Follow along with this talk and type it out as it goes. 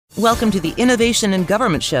Welcome to the Innovation in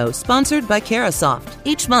Government Show, sponsored by Carahsoft.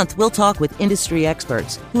 Each month, we'll talk with industry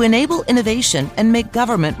experts who enable innovation and make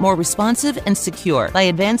government more responsive and secure by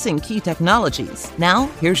advancing key technologies. Now,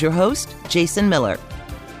 here's your host, Jason Miller.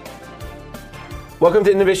 Welcome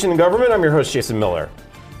to Innovation in Government. I'm your host, Jason Miller.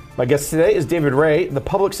 My guest today is David Ray, the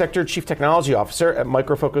Public Sector Chief Technology Officer at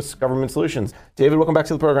Micro Focus Government Solutions. David, welcome back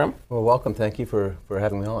to the program. Well, welcome. Thank you for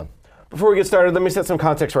having me on. Before we get started, let me set some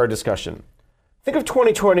context for our discussion. Think of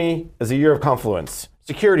 2020 as a year of confluence.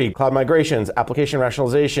 Security, cloud migrations, application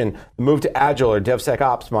rationalization, the move to Agile or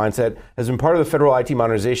DevSecOps mindset has been part of the federal IT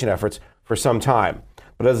modernization efforts for some time.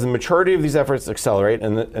 But as the maturity of these efforts accelerate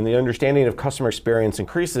and the understanding of customer experience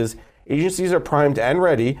increases, agencies are primed and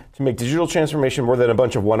ready to make digital transformation more than a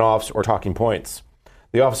bunch of one-offs or talking points.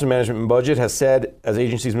 The Office of Management and Budget has said, as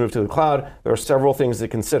agencies move to the cloud, there are several things to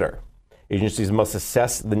consider. Agencies must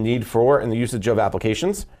assess the need for and the usage of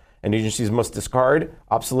applications, and agencies must discard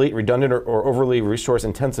obsolete, redundant, or overly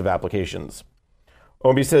resource-intensive applications.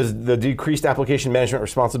 OMB says the decreased application management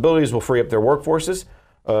responsibilities will free up their workforces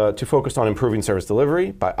to focus on improving service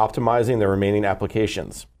delivery by optimizing their remaining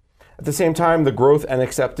applications. At the same time, the growth and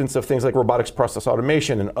acceptance of things like robotics process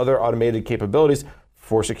automation and other automated capabilities,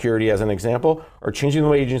 for security as an example, are changing the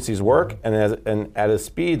way agencies work and at a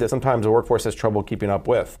speed that sometimes the workforce has trouble keeping up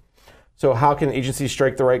with. So how can agencies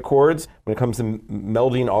strike the right chords when it comes to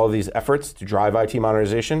melding all of these efforts to drive IT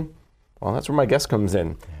modernization? Well, that's where my guest comes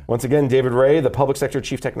in. Once again, David Ray, the Public Sector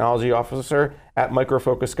Chief Technology Officer at Micro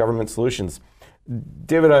Focus Government Solutions.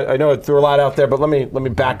 David, I know I threw a lot out there, but let me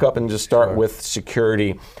back up and just start with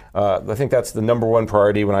security. I think that's the number one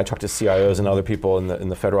priority when I talk to CIOs and other people in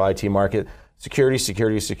the federal IT market. Security,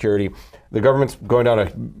 security, security. The government's going down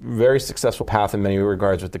a very successful path in many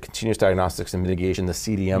regards with the Continuous Diagnostics and Mitigation, the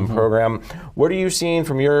CDM program. What are you seeing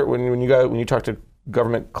from when you talk to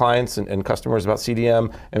government clients and customers about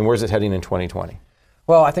CDM, and where's it heading in 2020?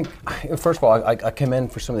 Well, I think, first of all, I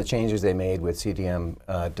commend for some of the changes they made with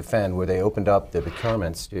CDM Defend, where they opened up the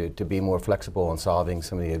procurements to be more flexible in solving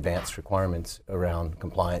some of the advanced requirements around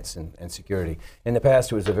compliance and security. In the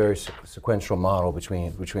past, it was a very sequential model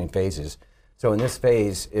between phases. So in this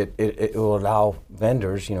phase, it will allow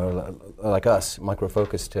vendors, like us, Micro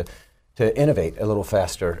Focus, to innovate a little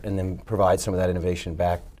faster and then provide some of that innovation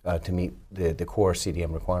back to meet the core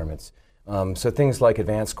CDM requirements. So things like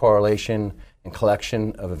advanced correlation and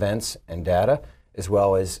collection of events and data, as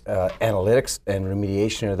well as analytics and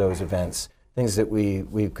remediation of those events, things that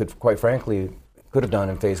we could, quite frankly, could have done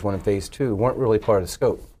in phase 1 and phase 2, weren't really part of the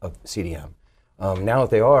scope of CDM. Now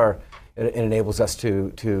that they are, it enables us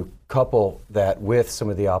to couple that with some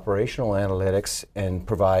of the operational analytics and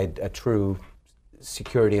provide a true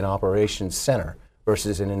security and operations center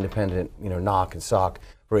versus an independent, NOC and SOC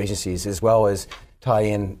for agencies, as well as tie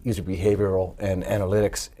in user behavioral and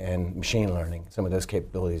analytics and machine learning, some of those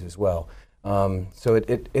capabilities as well. So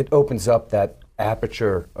it opens up that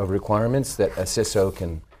aperture of requirements that a CISO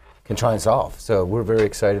can try and solve. So we're very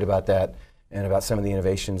excited about that and about some of the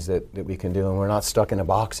innovations that we can do. And we're not stuck in a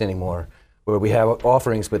box anymore where we have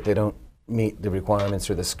offerings, but they don't meet the requirements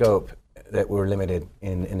or the scope that were limited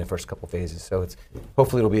in the first couple phases. So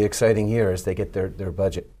hopefully it'll be an exciting year as they get their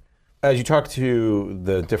budget. As you talk to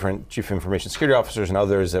the different chief information security officers and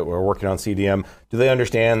others that were working on CDM, do they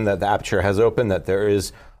understand that the aperture has opened, that there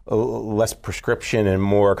is less prescription and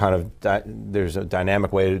more kind of there's a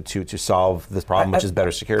dynamic way to solve this problem, which is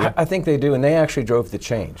better security? I think they do, and they actually drove the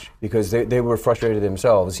change because they were frustrated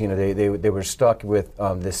themselves. They were stuck with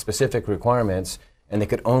the specific requirements, and they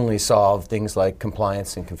could only solve things like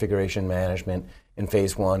compliance and configuration management in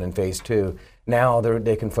phase 1 and phase 2. Now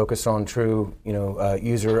they can focus on true,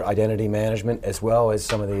 user identity management, as well as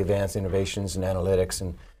some of the advanced innovations and analytics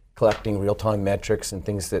and collecting real-time metrics and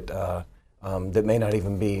things that that may not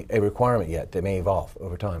even be a requirement yet. They may evolve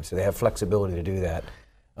over time. So they have flexibility to do that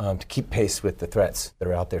to keep pace with the threats that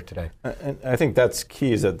are out there today. And I think that's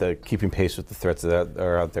key, is that they're keeping pace with the threats that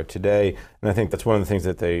are out there today. And I think that's one of the things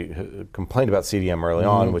that they complained about CDM early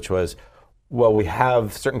on, which was, well, we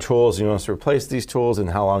have certain tools, and you want us to replace these tools and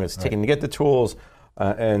how long it's taking to get the tools.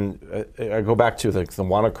 And I go back to the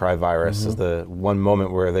WannaCry virus as the one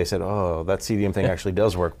moment where they said, oh, that CDM thing actually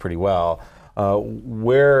does work pretty well.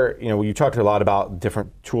 Where, you talked a lot about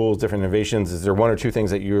different tools, different innovations. Is there one or two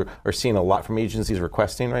things that you are seeing a lot from agencies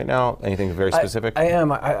requesting right now? Anything very specific? I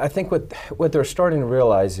am. I think what they're starting to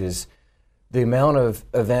realize is the amount of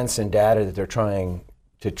events and data that they're trying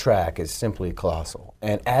to track is simply colossal.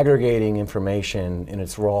 And aggregating information in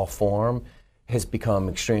its raw form has become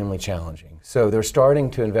extremely challenging. So they're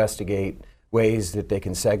starting to investigate ways that they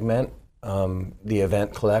can segment the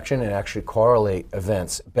event collection and actually correlate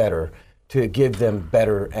events better to give them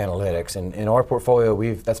better analytics. And in our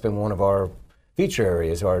portfolio, that's been one of our feature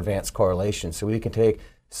areas, our advanced correlation. So we can take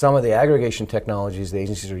some of the aggregation technologies the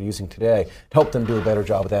agencies are using today to help them do a better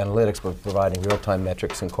job with analytics by providing real-time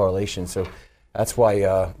metrics and correlation. So that's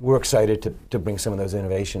why we're excited to bring some of those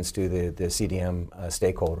innovations to the CDM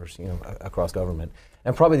stakeholders, across government.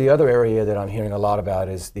 And probably the other area that I'm hearing a lot about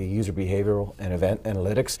is the user behavioral and event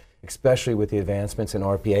analytics, especially with the advancements in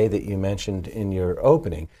RPA that you mentioned in your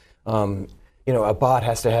opening. A bot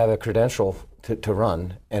has to have a credential to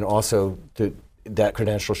run, and also that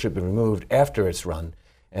credential should be removed after it's run.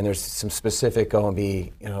 And there's some specific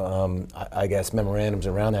OMB, I guess, memorandums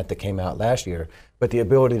around that came out last year. But the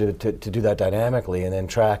ability to do that dynamically and then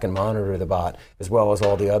track and monitor the bot, as well as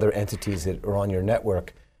all the other entities that are on your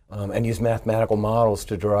network, and use mathematical models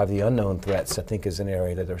to derive the unknown threats, I think is an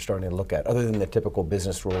area that they're starting to look at, other than the typical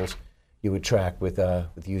business rules you would track with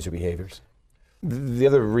user behaviors. The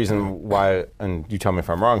other reason why, and you tell me if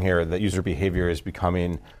I'm wrong here, that user behavior is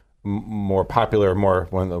becoming more popular,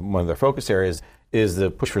 one of their focus areas, is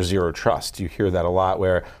the push for zero trust. You hear that a lot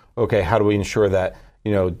where, okay, how do we ensure that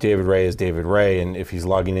David Ray is David Ray, and if he's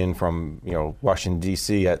logging in from Washington,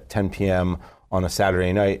 D.C. at 10 p.m. on a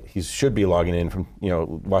Saturday night, he should be logging in from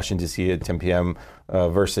Washington, D.C. at 10 p.m.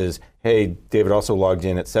 Versus, hey, David also logged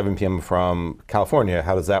in at 7 p.m. from California.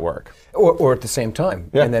 How does that work? Or at the same time.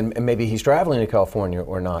 Yeah. And then maybe he's traveling to California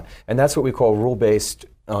or not. And that's what we call rule-based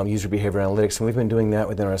user behavior analytics, and we've been doing that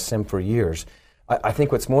within our SIM for years. I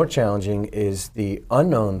think what's more challenging is the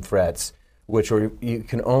unknown threats, which you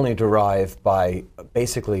can only derive by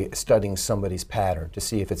basically studying somebody's pattern to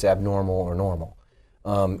see if it's abnormal or normal.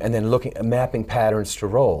 And then mapping patterns to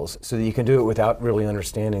roles, so that you can do it without really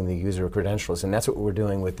understanding the user credentials. And that's what we're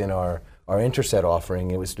doing within our Interset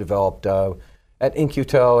offering. It was developed at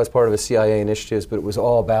In-Q-Tel as part of the CIA initiatives, but it was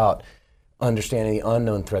all about understanding the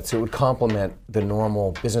unknown threats. So it would complement the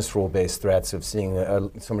normal business rule-based threats of seeing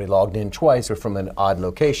somebody logged in twice or from an odd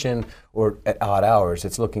location or at odd hours.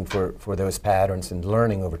 It's looking for those patterns and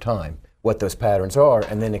learning over time what those patterns are,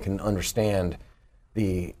 and then it can understand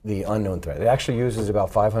the unknown threat. It actually uses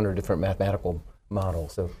about 500 different mathematical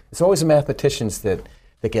models. So it's always the mathematicians that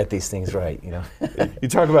get these things right, You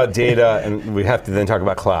talk about data, and we have to then talk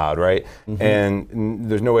about cloud, right? Mm-hmm. And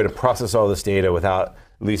there's no way to process all this data without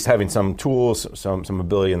at least having some tools, some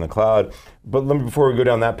ability in the cloud. But before we go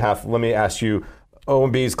down that path, let me ask you,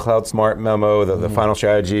 OMB's Cloud Smart memo, the final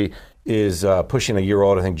strategy, is pushing a year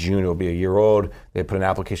old. I think June will be a year old. They put an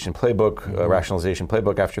application playbook, rationalization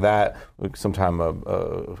playbook after that, sometime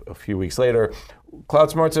a few weeks later.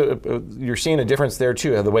 Cloud Smart's, you're seeing a difference there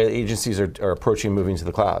too, the way agencies are approaching moving to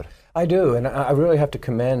the cloud. I do, and I really have to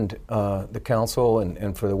commend the council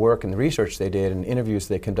and for the work and the research they did and interviews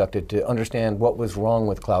they conducted to understand what was wrong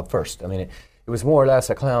with Cloud First. I mean, it was more or less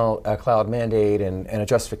a cloud mandate and a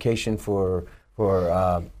justification for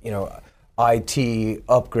IT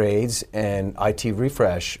upgrades and IT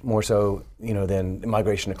refresh more so than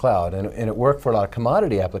migration to cloud, and it worked for a lot of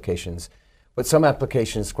commodity applications. But some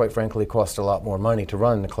applications, quite frankly, cost a lot more money to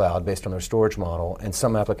run in the cloud based on their storage model, and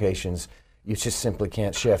some applications you just simply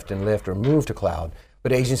can't shift and lift or move to cloud.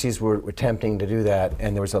 But agencies were attempting to do that,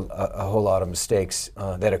 and there was a whole lot of mistakes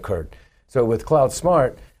that occurred. So with Cloud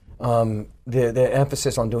Smart, the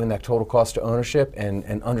emphasis on doing that total cost of ownership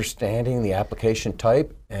and understanding the application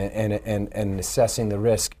type and assessing the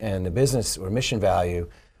risk and the business or mission value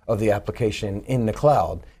of the application in the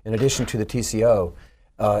cloud, in addition to the TCO,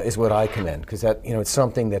 is what I commend, because that it's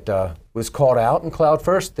something that was called out in Cloud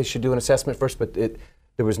First. They should do an assessment first, but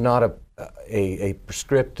there was not a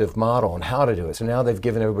prescriptive model on how to do it. So now they've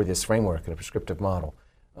given everybody this framework and a prescriptive model.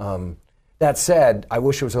 That said, I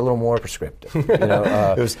wish it was a little more prescriptive.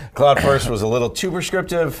 Cloud First was a little too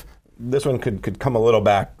prescriptive. This one could come a little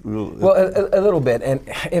back. Well, a little bit. And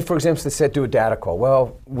if, for example, they said do a data call,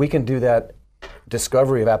 well, we can do that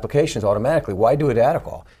discovery of applications automatically. Why do a data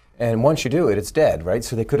call? And once you do it, it's dead, right?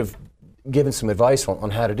 So they could have given some advice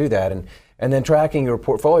on how to do that. And then tracking your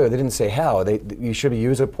portfolio, they didn't say how. You should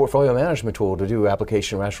use a portfolio management tool to do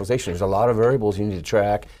application rationalization. There's a lot of variables you need to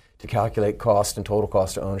track to calculate cost and total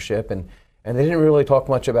cost of ownership. And they didn't really talk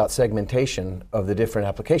much about segmentation of the different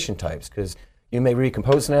application types, because you may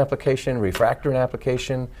recompose an application, refactor an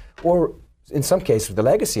application, or in some cases with the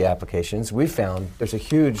legacy applications, we found there's a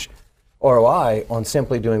huge ROI on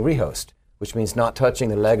simply doing rehost, which means not touching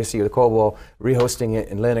the legacy or the COBOL, rehosting it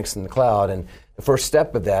in Linux in the cloud. And the first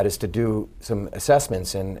step of that is to do some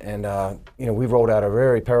assessments. And we've rolled out a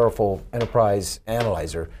very powerful enterprise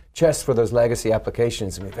analyzer just for those legacy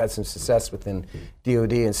applications. And we've had some success within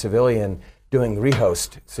DoD and civilian doing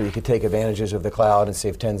rehost, so you could take advantages of the cloud and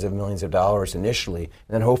save tens of millions of dollars initially, and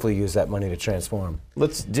then hopefully use that money to transform.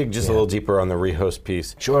 Let's dig just a little deeper on the rehost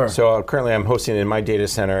piece. Sure. So currently I'm hosting in my data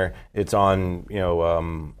center. It's on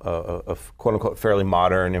a quote unquote fairly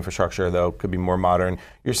modern infrastructure, though could be more modern.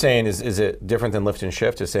 You're saying is it different than lift and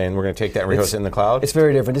shift? Is saying we're going to take that and rehost it in the cloud? It's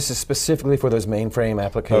very different. This is specifically for those mainframe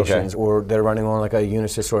applications, or they're running on like a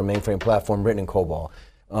Unisys or a mainframe platform written in COBOL.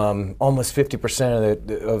 Almost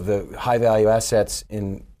 50% of the high-value assets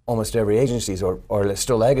in almost every agencies are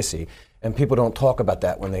still legacy, and people don't talk about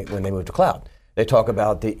that when they move to cloud. They talk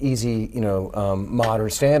about the easy, modern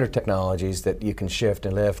standard technologies that you can shift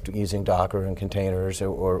and lift using Docker and containers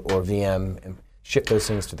or VM and ship those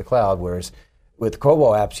things to the cloud. Whereas with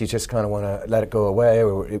COBOL apps, you just kind of want to let it go away,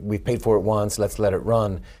 or we've paid for it once, let's let it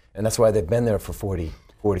run, and that's why they've been there for 40,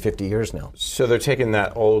 50 years now. So they're taking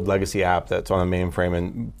that old legacy app that's on a mainframe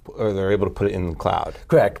and they're able to put it in the cloud?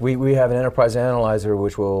 Correct. We have an enterprise analyzer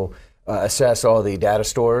which will assess all the data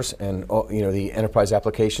stores and the enterprise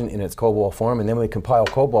application in its COBOL form, and then we compile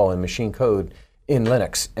COBOL and machine code in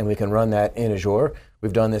Linux, and we can run that in Azure.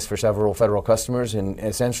 We've done this for several federal customers and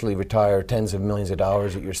essentially retire tens of millions of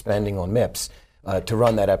dollars that you're spending on MIPS to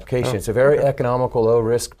run that application. It's a very economical,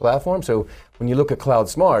 low-risk platform. So when you look at Cloud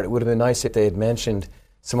Smart, it would have been nice if they had mentioned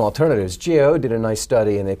some alternatives. Geo did a nice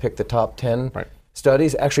study, and they picked the top 10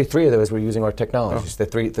 studies. Actually, 3 of those were using our technologies, the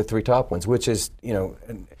three top ones, which is,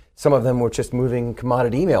 some of them were just moving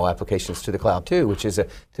commodity email applications to the cloud too, which is,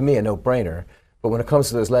 to me, a no-brainer. But when it comes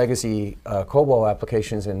to those legacy COBOL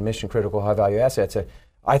applications and mission-critical high-value assets,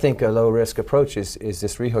 I think a low-risk approach is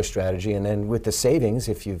this rehost strategy. And then with the savings,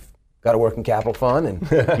 if you've got a working capital fund and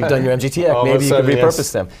you've done your MGTX, maybe you can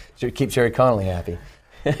repurpose them. So keep Jerry Connolly happy.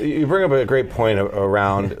 You bring up a great point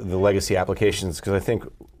around the legacy applications, because I think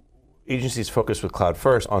agencies focus with cloud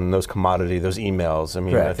first on those commodity, those emails. I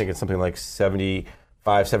mean, I think it's something like 78%,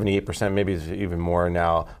 maybe it's even more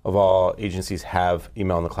now, of all agencies have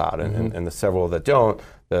email in the cloud, and the several that don't,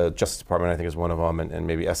 the Justice Department I think is one of them, and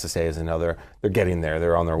maybe SSA is another. They're getting there,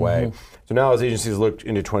 they're on their way. So now as agencies look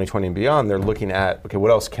into 2020 and beyond, they're looking at, okay,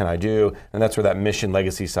 what else can I do? And that's where that mission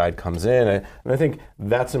legacy side comes in. And I think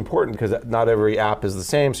that's important because not every app is the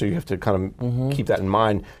same, so you have to kind of keep that in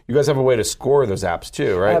mind. You guys have a way to score those apps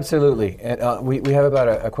too, right? Absolutely. And we have about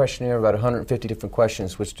a questionnaire, about 150 different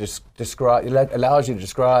questions, which just allows you to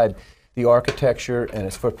describe the architecture and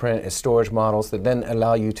its footprint, its storage models that then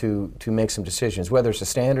allow you to make some decisions, whether it's a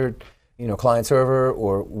standard client server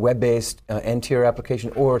or web-based end-tier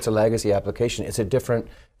application, or it's a legacy application. It's a different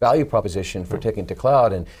value proposition for taking to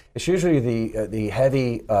cloud, and it's usually the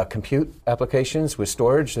heavy compute applications with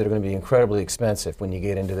storage that are going to be incredibly expensive when you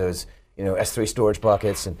get into those S3 storage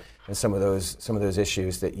buckets and some of those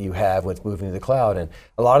issues that you have with moving to the cloud. And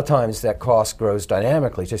a lot of times that cost grows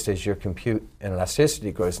dynamically just as your compute and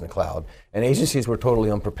elasticity grows in the cloud. And agencies were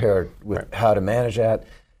totally unprepared with how to manage that,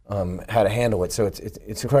 how to handle it. So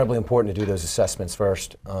it's incredibly important to do those assessments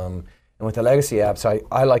first. And with the legacy apps,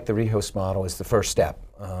 I like the rehost model as the first step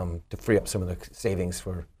to free up some of the savings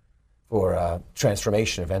for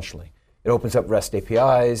transformation eventually. It opens up REST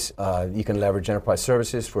APIs. You can leverage enterprise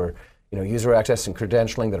services for user access and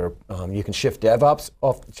credentialing that are, you can shift DevOps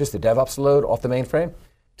off, just the DevOps load off the mainframe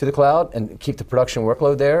to the cloud and keep the production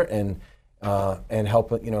workload there and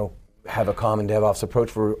help, have a common DevOps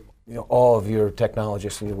approach for, all of your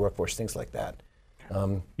technologists and your workforce, things like that.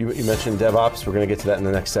 You mentioned DevOps. We're going to get to that in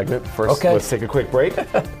the next segment. First, let's take a quick break.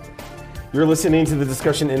 You're listening to the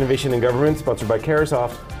discussion Innovation in Government, sponsored by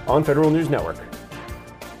Carahsoft on Federal News Network.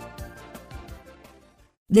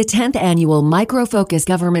 The 10th annual Micro Focus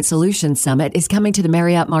Government Solutions Summit is coming to the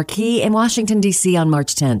Marriott Marquis in Washington, D.C. on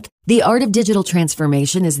March 10th. The Art of Digital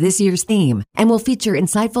Transformation is this year's theme and will feature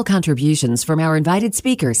insightful contributions from our invited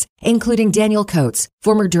speakers, including Daniel Coates,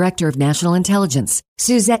 former Director of National Intelligence,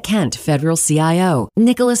 Suzette Kent, Federal CIO,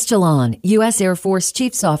 Nicholas Chalon, U.S. Air Force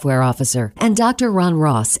Chief Software Officer, and Dr. Ron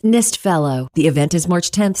Ross, NIST Fellow. The event is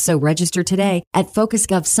March 10th, so register today at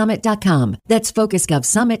FocusGovSummit.com. That's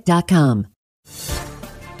FocusGovSummit.com.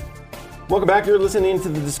 Welcome back. You're listening to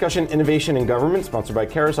the discussion Innovation in Government, sponsored by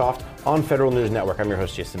Carahsoft on Federal News Network. I'm your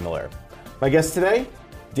host, Jason Miller. My guest today,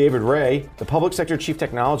 David Ray, the Public Sector Chief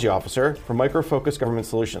Technology Officer for Micro Focus Government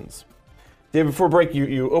Solutions. David, before break,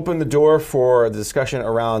 you opened the door for the discussion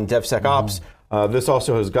around DevSecOps. This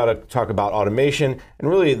also has got to talk about automation, and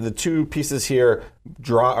really the two pieces here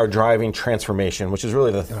are driving transformation, which is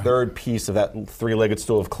really the third piece of that three-legged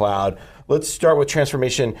stool of cloud. Let's start with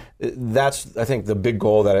transformation. That's, I think, the big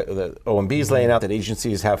goal that OMB is laying out, that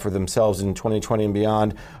agencies have for themselves in 2020 and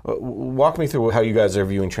beyond. Walk me through how you guys are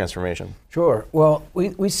viewing transformation. Sure. Well,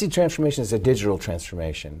 we see transformation as a digital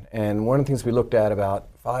transformation. And one of the things we looked at about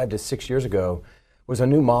 5 to 6 years ago was a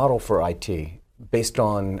new model for IT based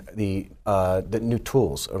on the new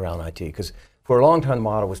tools around IT. Because for a long time, the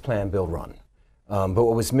model was plan, build, run. But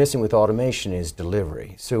what was missing with automation is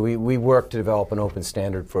delivery. So we worked to develop an open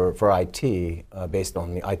standard for IT based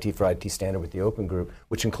on the IT for IT standard with the Open Group,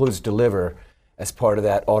 which includes Deliver as part of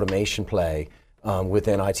that automation play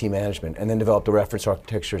within IT management, and then developed a reference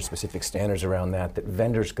architecture, specific standards around that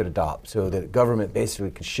vendors could adopt, so that government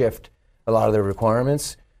basically could shift a lot of their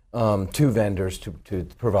requirements to vendors to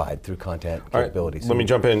provide through content capabilities. Right, let me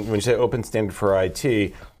jump in. When you say open standard for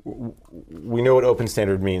IT, we know what open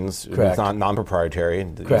standard means. Correct. It's not non-proprietary,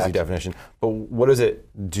 the Correct. easy definition. But what does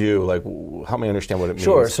it do? Like, help me understand what it means.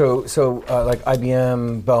 Sure. So like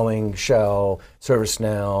IBM, Boeing, Shell,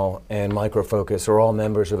 ServiceNow, and Micro Focus are all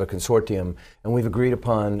members of a consortium, and we've agreed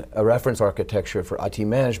upon a reference architecture for IT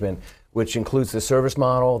management, which includes the service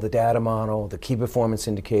model, the data model, the key performance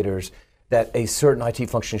indicators that a certain IT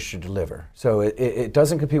function should deliver. So it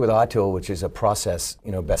doesn't compete with ITIL, which is a process,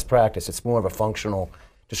 best practice. It's more of a functional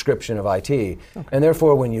description of IT. Okay. And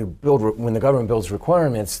therefore, when the government builds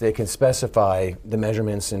requirements, they can specify the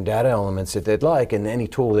measurements and data elements that they'd like, and any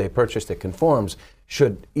tool they purchase that conforms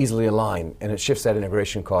should easily align, and it shifts that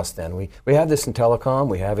integration cost then. We have this in telecom,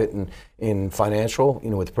 we have it in financial,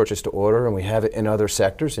 with purchase to order, and we have it in other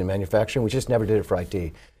sectors, in manufacturing. We just never did it for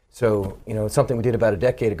IT. So, it's something we did about a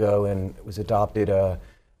decade ago, and it was adopted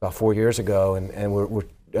about 4 years ago, and we're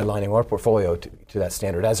aligning our portfolio to that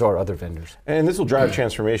standard, as are other vendors. And this will drive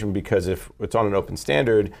transformation, because if it's on an open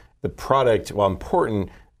standard, the product, while important,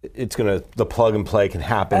 the plug and play can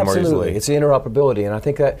happen more easily. Absolutely, it's the interoperability, and I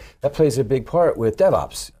think that plays a big part with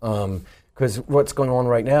DevOps. Because what's going on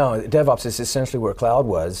right now, DevOps is essentially where cloud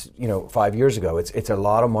was, 5 years ago. It's a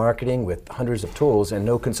lot of marketing with hundreds of tools, and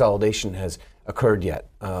no consolidation has occurred yet,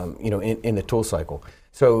 in the tool cycle.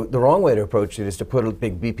 So the wrong way to approach it is to put a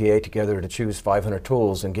big BPA together to choose 500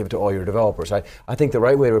 tools and give it to all your developers. I think the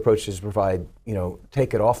right way to approach it is to provide,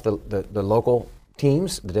 take it off the local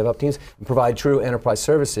teams, the DevOps teams, and provide true enterprise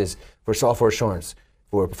services for software assurance,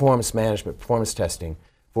 for performance management, performance testing,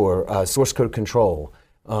 for source code control,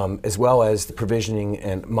 as well as the provisioning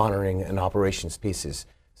and monitoring and operations pieces.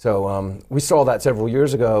 So we saw that several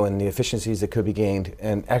years ago, and the efficiencies that could be gained.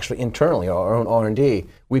 And actually internally, our own R&D,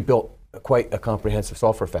 we built quite a comprehensive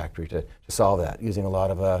software factory to solve that, using a lot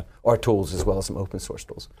of our tools as well as some open source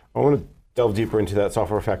tools. I want to delve deeper into that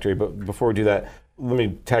software factory, but before we do that, let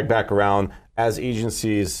me tag back around. As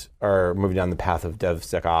agencies are moving down the path of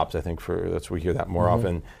DevSecOps, I think that's where we hear that more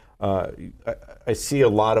often. I see a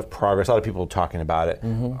lot of progress, a lot of people talking about it.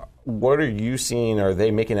 What are you seeing? Are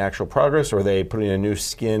they making actual progress, or are they putting a new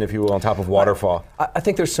skin, if you will, on top of waterfall? I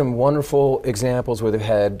think there's some wonderful examples where they've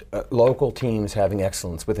had local teams having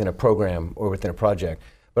excellence within a program or within a project.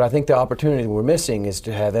 But I think the opportunity we're missing is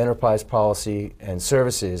to have enterprise policy and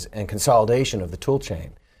services and consolidation of the tool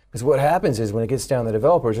chain. Because what happens is when it gets down to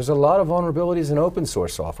developers, there's a lot of vulnerabilities in open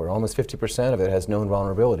source software. Almost 50% of it has known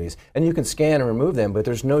vulnerabilities. And you can scan and remove them, but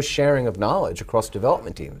there's no sharing of knowledge across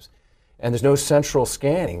development teams. And there's no central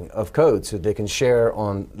scanning of code so they can share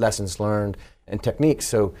on lessons learned and techniques.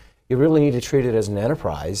 So you really need to treat it as an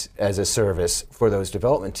enterprise, as a service for those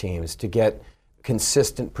development teams to get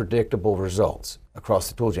consistent, predictable results across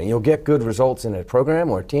the tool chain. You'll get good results in a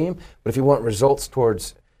program or a team, but if you want results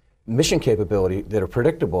towards mission capability that are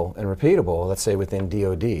predictable and repeatable, let's say within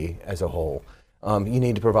DoD as a whole, you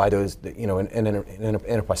need to provide those, and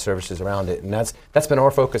enterprise services around it. And that's been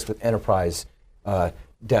our focus with enterprise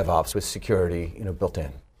DevOps, with security, built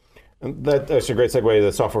in. And that's a great segue to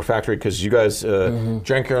the software factory, because you guys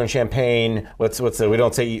drank your own champagne. We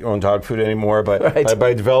don't say eat your own dog food anymore, but right.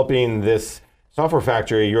 by developing this software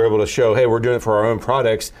factory, you're able to show, hey, we're doing it for our own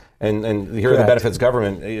products, and here are the benefits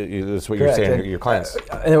government. That's what you're saying to your clients.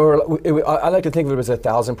 And I like to think of it as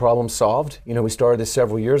 1,000 problems solved. We started this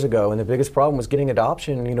several years ago, and the biggest problem was getting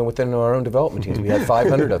adoption, within our own development teams. We had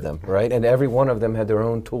 500 of them, right? And every one of them had their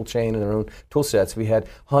own tool chain and their own tool sets. We had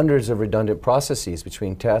hundreds of redundant processes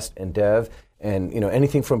between test and dev, and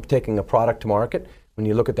anything from taking a product to market. When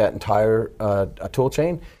you look at that entire tool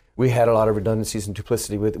chain, we had a lot of redundancies and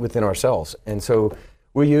duplicity within ourselves. And so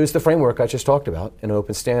we used the framework I just talked about, an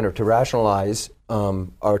open standard, to rationalize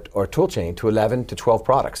our tool chain to 11 to 12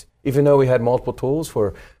 products. Even though we had multiple tools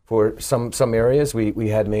for For some areas, we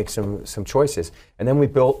had to make some choices, and then we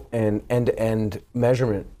built an end-to-end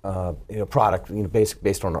measurement product,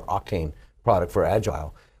 based on our Octane product for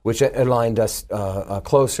Agile, which aligned us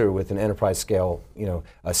closer with an enterprise scale,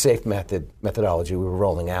 a safe methodology we were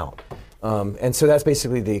rolling out. And so that's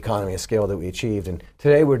basically the economy of scale that we achieved. And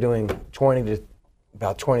today we're doing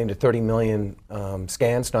about 20 to 30 million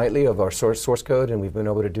scans nightly of our source code, and we've been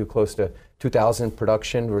able to do close to 2,000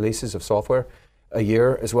 production releases of software a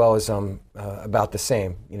year, as well as about the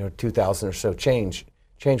same, 2,000 or so change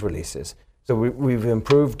releases. So we've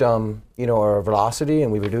improved, our velocity,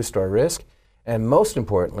 and we've reduced our risk. And most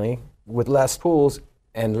importantly, with less tools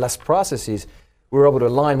and less processes, we're able to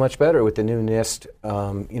align much better with the new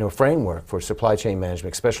NIST, framework for supply chain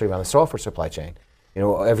management, especially around the software supply chain.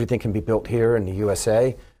 Everything can be built here in the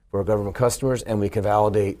USA for our government customers, and we can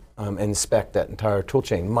validate and inspect that entire tool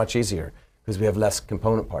chain much easier because we have less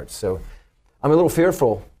component parts. So I'm a little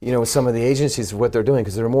fearful, with some of the agencies of what they're doing,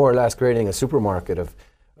 because they're more or less creating a supermarket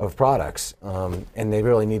of products, and they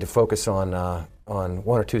really need to focus on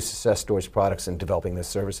one or two success stories products and developing those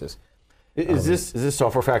services. Is this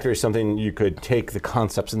software factory something you could take the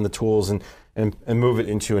concepts and the tools and move it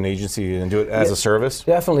into an agency and do it as a service?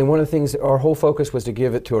 Definitely. One of the things, our whole focus was to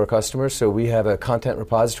give it to our customers. So we have a content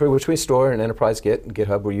repository, which we store in Enterprise Git and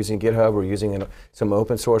GitHub. We're using GitHub. We're using some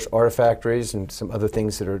open source artifactories and some other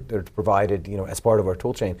things that are provided, as part of our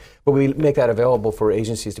tool chain. But we make that available for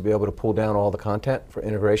agencies to be able to pull down all the content for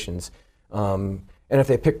integrations. And if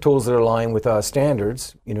they pick tools that are aligned with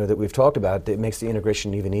standards, that we've talked about, it makes the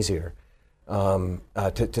integration even easier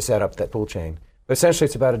to set up that tool chain. But essentially,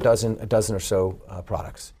 it's about a dozen or so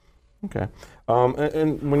products. Okay.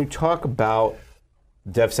 And when you talk about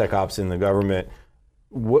DevSecOps in the government,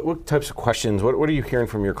 what types of questions? What are you hearing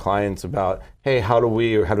from your clients about? Hey, how do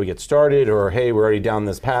we get started? Or hey, we're already down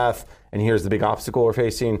this path, and here's the big obstacle we're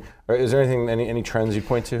facing. Or is there anything, any trends you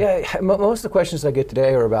point to? Yeah, most of the questions I get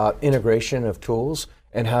today are about integration of tools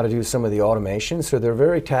and how to do some of the automation. So they're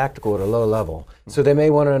very tactical at a low level. So they may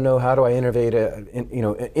want to know, how do I integrate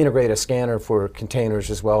a scanner for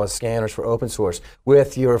containers as well as scanners for open source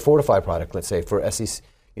with your Fortify product, let's say, for SEC,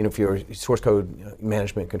 for your source code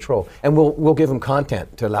management control. And we'll give them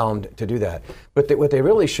content to allow them to do that. But what they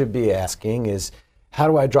really should be asking is, how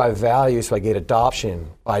do I drive value so I get adoption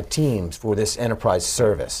by teams for this enterprise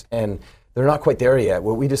service? And they're not quite there yet.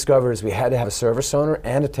 What we discovered is we had to have a service owner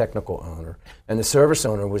and a technical owner. And the service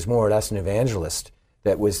owner was more or less an evangelist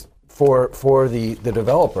that was for the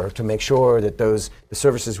developer to make sure that the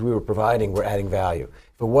services we were providing were adding value.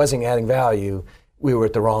 If it wasn't adding value, we were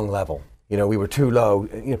at the wrong level. We were too low,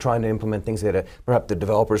 trying to implement things at perhaps the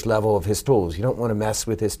developer's level of his tools. You don't want to mess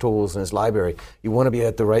with his tools and his library. You want to be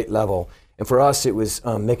at the right level. And for us, it was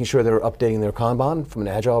making sure they were updating their Kanban from an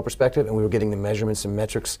Agile perspective, and we were getting the measurements and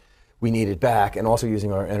metrics we needed back, and also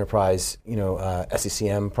using our enterprise,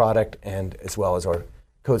 SCCM product, and as well as our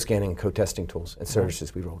code scanning, code testing tools and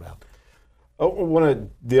services we rolled out. One of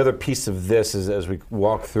the other piece of this is, as we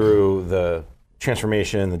walk through the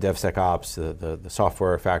transformation, the DevSecOps, the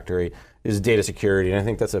software factory, is data security, and I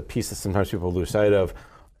think that's a piece that sometimes people lose sight of.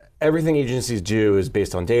 Everything agencies do is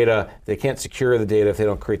based on data. They can't secure the data if they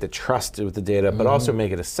don't create the trust with the data, but also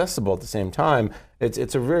make it accessible at the same time. It's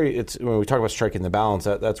when we talk about striking the balance,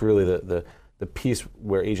 that's really the piece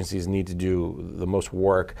where agencies need to do the most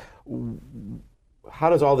work.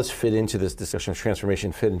 How does all this fit into this discussion of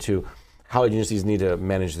transformation, fit into how agencies need to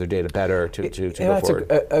manage their data better to go forward?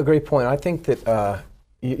 That's a great point. I think that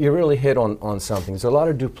you really hit on something. There's a lot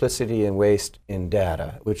of duplicity and waste in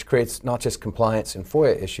data, which creates not just compliance and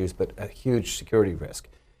FOIA issues, but a huge security risk.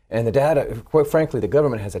 And the data, quite frankly, the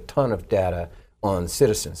government has a ton of data on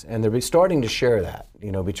citizens, and they're starting to share that,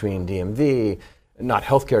 between DMV, not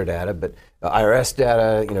healthcare data, but IRS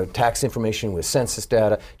data, tax information with census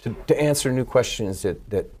data, to answer new questions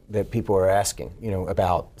that people are asking,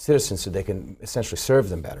 about citizens, so they can essentially serve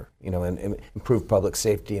them better, and improve public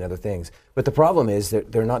safety and other things. But the problem is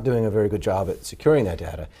that they're not doing a very good job at securing that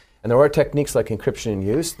data. And there are techniques like encryption and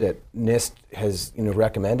use that NIST has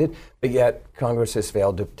recommended, but yet Congress has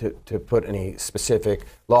failed to put any specific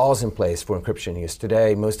laws in place for encryption use.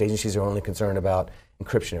 Today, most agencies are only concerned about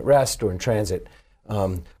encryption at rest or in transit,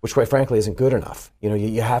 which quite frankly isn't good enough.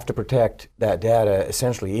 You have to protect that data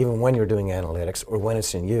essentially even when you're doing analytics or when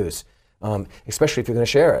it's in use, especially if you're going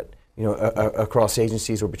to share it, across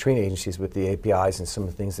agencies or between agencies with the APIs and some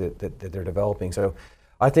of the things that they're developing. So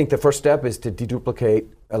I think the first step is to deduplicate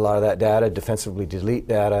a lot of that data, defensively delete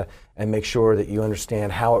data, and make sure that you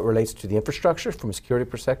understand how it relates to the infrastructure from a security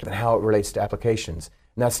perspective and how it relates to applications.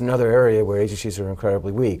 And that's another area where agencies are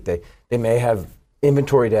incredibly weak. They may have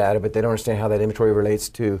inventory data, but they don't understand how that inventory relates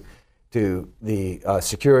to the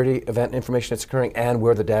security event information that's occurring and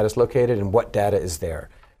where the data is located and what data is there.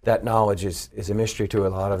 That knowledge is a mystery to a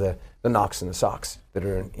lot of the NOCs and the SOCs that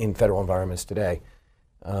are in federal environments today.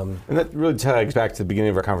 And that really tags back to the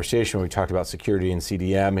beginning of our conversation when we talked about security and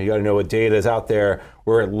CDM. You got to know what data is out there,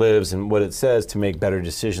 where it lives, and what it says to make better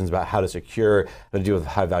decisions about how to secure, how to deal with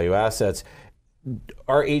high-value assets.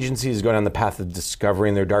 Are agencies going down the path of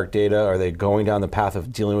discovering their dark data? Are they going down the path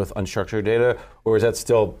of dealing with unstructured data? Or is that's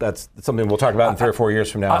something we'll talk about in 3 or 4 years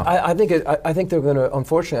from now? I think they're going to,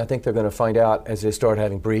 unfortunately, I think they're going to find out as they start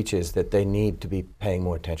having breaches that they need to be paying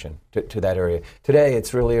more attention to that area. Today,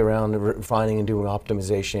 it's really around refining and doing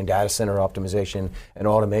optimization, data center optimization, and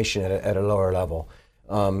automation at a lower level.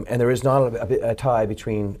 And there is not a tie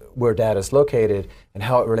between where data is located and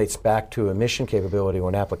how it relates back to a mission capability or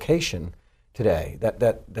an application today.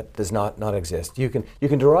 That does not exist. You can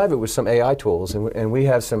derive it with some AI tools, and we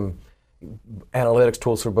have some analytics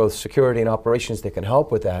tools for both security and operations that can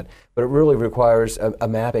help with that, but it really requires a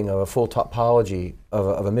mapping of a full topology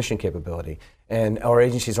of a mission capability. And our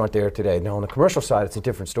agencies aren't there today. Now on the commercial side, it's a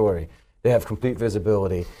different story. They have complete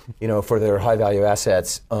visibility, for their high value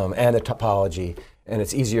assets and the topology, and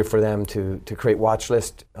it's easier for them to create watch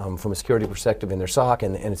lists from a security perspective in their SOC,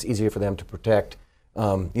 and it's easier for them to protect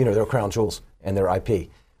their crown jewels and their IP.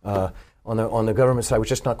 On the government side, we're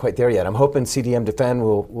just not quite there yet. I'm hoping CDM Defend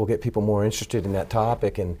will get people more interested in that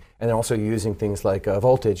topic, and they're also using things like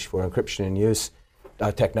Voltage for encryption and use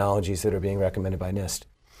technologies that are being recommended by NIST.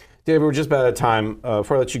 David, we're just about out of time.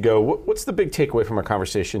 Before I let you go, what's the big takeaway from our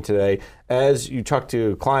conversation today? As you talk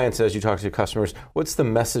to clients, as you talk to customers, what's the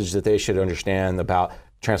message that they should understand about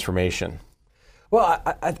transformation? Well,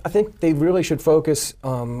 I think they really should focus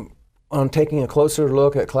on taking a closer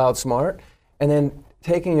look at Cloud Smart, and then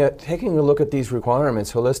taking a look at these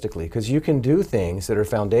requirements holistically, because you can do things that are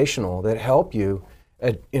foundational that help you,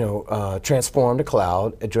 transform to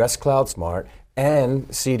cloud, address Cloud Smart and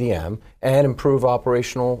CDM, and improve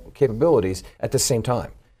operational capabilities at the same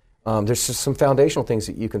time. There's just some foundational things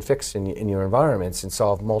that you can fix in your environments and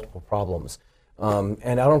solve multiple problems. And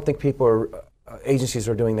I don't think agencies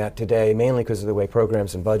are doing that today, mainly because of the way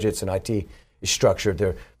programs and budgets and IT is structured.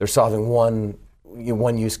 They're solving one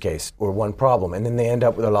use case or one problem, and then they end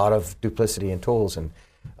up with a lot of duplicity in tools. And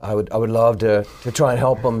I would love to try and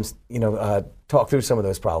help them, talk through some of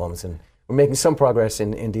those problems. And we're making some progress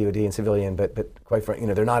in DoD and civilian, but quite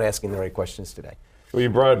frankly, they're not asking the right questions today. Well, you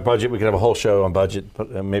brought up budget. We could have a whole show on budget,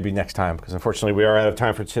 but maybe next time, because unfortunately we are out of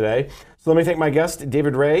time for today. So let me thank my guest,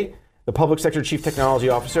 David Ray, the Public Sector Chief Technology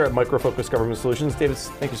Officer at Micro Focus Government Solutions. David,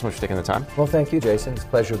 thank you so much for taking the time. Well, thank you, Jason. It's a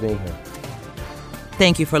pleasure being here.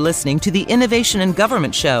 Thank you for listening to the Innovation in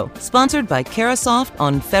Government Show, sponsored by Carahsoft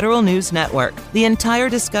on Federal News Network. The entire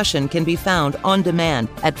discussion can be found on demand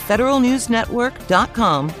at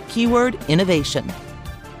federalnewsnetwork.com, keyword innovation.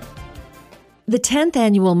 The 10th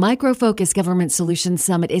annual Micro Focus Government Solutions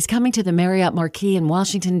Summit is coming to the Marriott Marquis in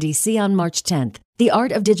Washington, D.C. on March 10th. The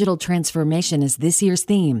Art of Digital Transformation is this year's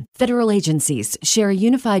theme. Federal agencies share a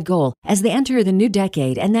unified goal as they enter the new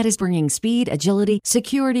decade, and that is bringing speed, agility,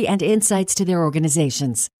 security, and insights to their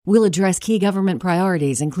organizations. We'll address key government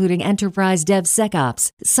priorities, including enterprise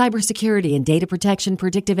DevSecOps, cybersecurity and data protection,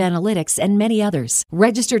 predictive analytics, and many others.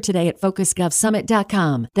 Register today at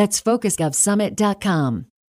FocusGovSummit.com. That's FocusGovSummit.com.